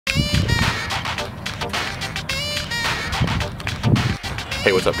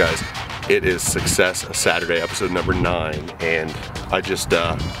Hey, what's up, guys? It is Success Saturday, episode number 9, and I just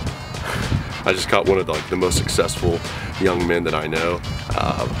caught one of the most successful young men that I know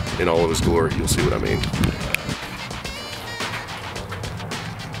in all of his glory. You'll see what I mean.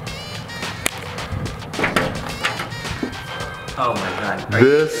 Oh my God.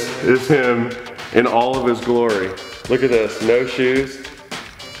 This is him in all of his glory. Look at this, no shoes.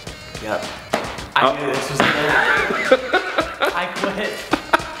 Yep. I knew this was I quit.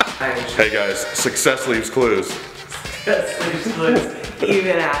 Hey guys, success leaves clues. Success leaves clues.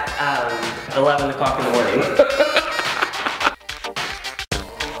 Even at 11 o'clock in the morning.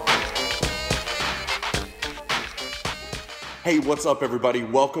 Hey, what's up everybody?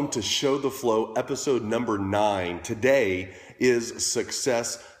 Welcome to Show the Flow, episode number 9. Today is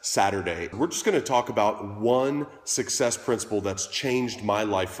Success Saturday. We're just gonna talk about one success principle that's changed my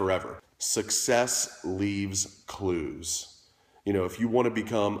life forever. Success leaves clues. You know, if you wanna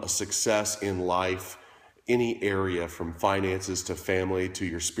become a success in life, any area from finances to family to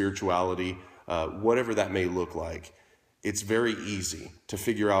your spirituality, whatever that may look like, it's very easy to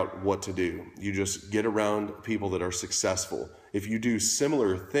figure out what to do. You just get around people that are successful. If you do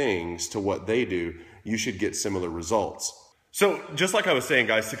similar things to what they do, you should get similar results. So just like I was saying,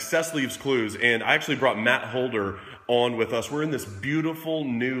 guys, success leaves clues, and I actually brought Matt Holder on with us. We're in this beautiful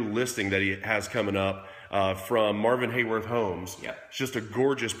new listing that he has coming up from Marvin Hayworth Homes. Yep. It's just a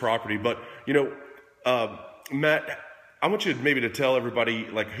gorgeous property. But, you know, Matt, I want you to tell everybody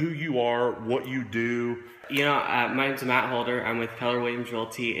like who you are, what you do. You know, my name's Matt Holder. I'm with Keller Williams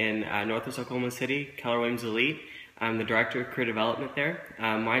Realty in Northwest Oklahoma City, Keller Williams Elite. I'm the Director of Career Development there.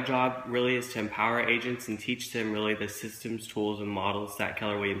 My job really is to empower agents and teach them really the systems, tools, and models that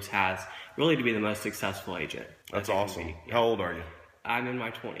Keller Williams has, really to be the most successful agent. That's awesome. Yeah. How old are you? I'm in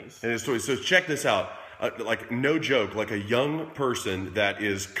my 20s. And so check this out. Like no joke, like a young person that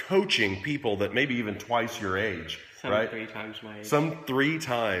is coaching people that maybe even twice your age, right? Some 3 times my age. Some 3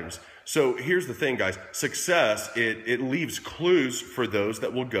 times. So here's the thing, guys. Success, it leaves clues for those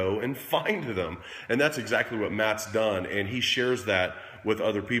that will go and find them. And that's exactly what Matt's done, and he shares that with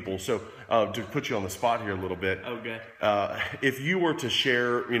other people. So to put you on the spot here a little bit. Okay. If you were to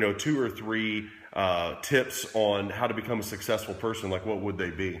share, 2 or 3 tips on how to become a successful person, like what would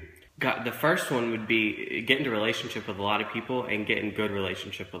they be? The first one would be get into relationship with a lot of people and get in good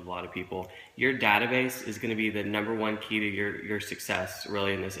relationship with a lot of people. Your database is going to be the #1 key to your success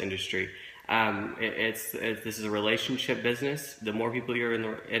really in this industry. This is a relationship business. The more people you're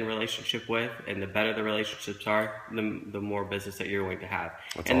in relationship with and the better the relationships are, the more business that you're going to have.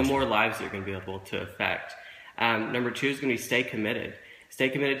 That's and awesome. The more lives that you're going to be able to affect. Number 2 is going to be stay committed. Stay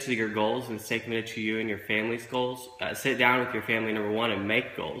committed to your goals and stay committed to you and your family's goals. Sit down with your family, number 1, and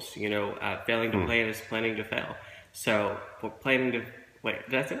make goals. You know, failing to plan is planning to fail. So, did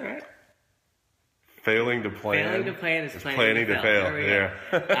I say that right? Failing to plan. Failing to plan is planning to fail. Yeah.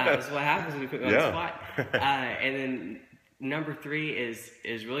 That's what happens when you put me on the spot. And then number 3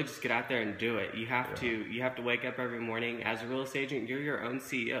 is really just get out there and do it. You have to wake up every morning. As a real estate agent, you're your own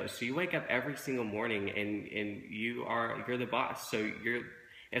CEO. So you wake up every single morning and you're the boss. So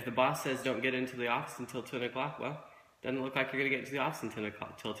if the boss says don't get into the office until 10 o'clock, well, doesn't look like you're gonna get into the office until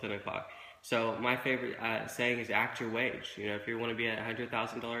 10 o'clock. So my favorite saying is act your wage. You know, if you want to be a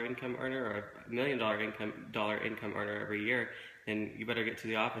 $100,000 income earner or $1 million income earner every year, then you better get to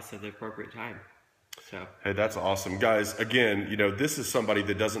the office at the appropriate time. So. Hey, that's awesome. Guys, again, this is somebody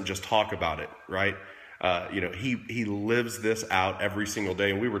that doesn't just talk about it, right? He lives this out every single day.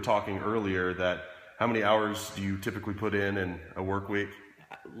 And we were talking earlier that how many hours do you typically put in a work week?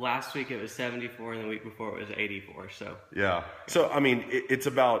 Last week it was 74 and the week before it was 84. So. Yeah. So, I mean, it's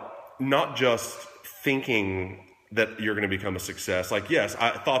about not just thinking that you're going to become a success. Like, yes,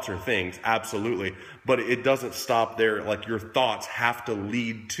 thoughts are things, absolutely. But it doesn't stop there. Like, your thoughts have to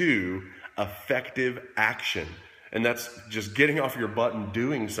lead to effective action. And that's just getting off your butt and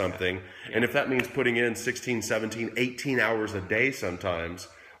doing something. Yeah. And if that means putting in 16, 17, 18 hours a day sometimes,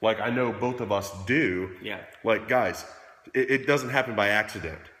 like I know both of us do, like guys, it doesn't happen by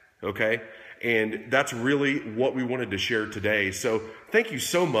accident, okay? And that's really what we wanted to share today. So thank you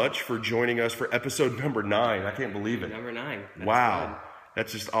so much for joining us for episode number 9. I can't believe it. Number 9. That's wow. Good.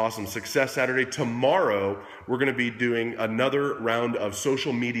 That's just awesome. Success Saturday. Tomorrow, we're going to be doing another round of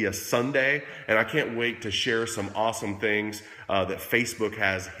Social Media Sunday, and I can't wait to share some awesome things that Facebook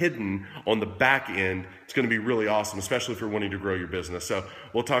has hidden on the back end. It's going to be really awesome, especially if you're wanting to grow your business. So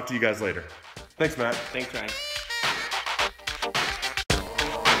we'll talk to you guys later. Thanks, Matt. Thanks, Ryan.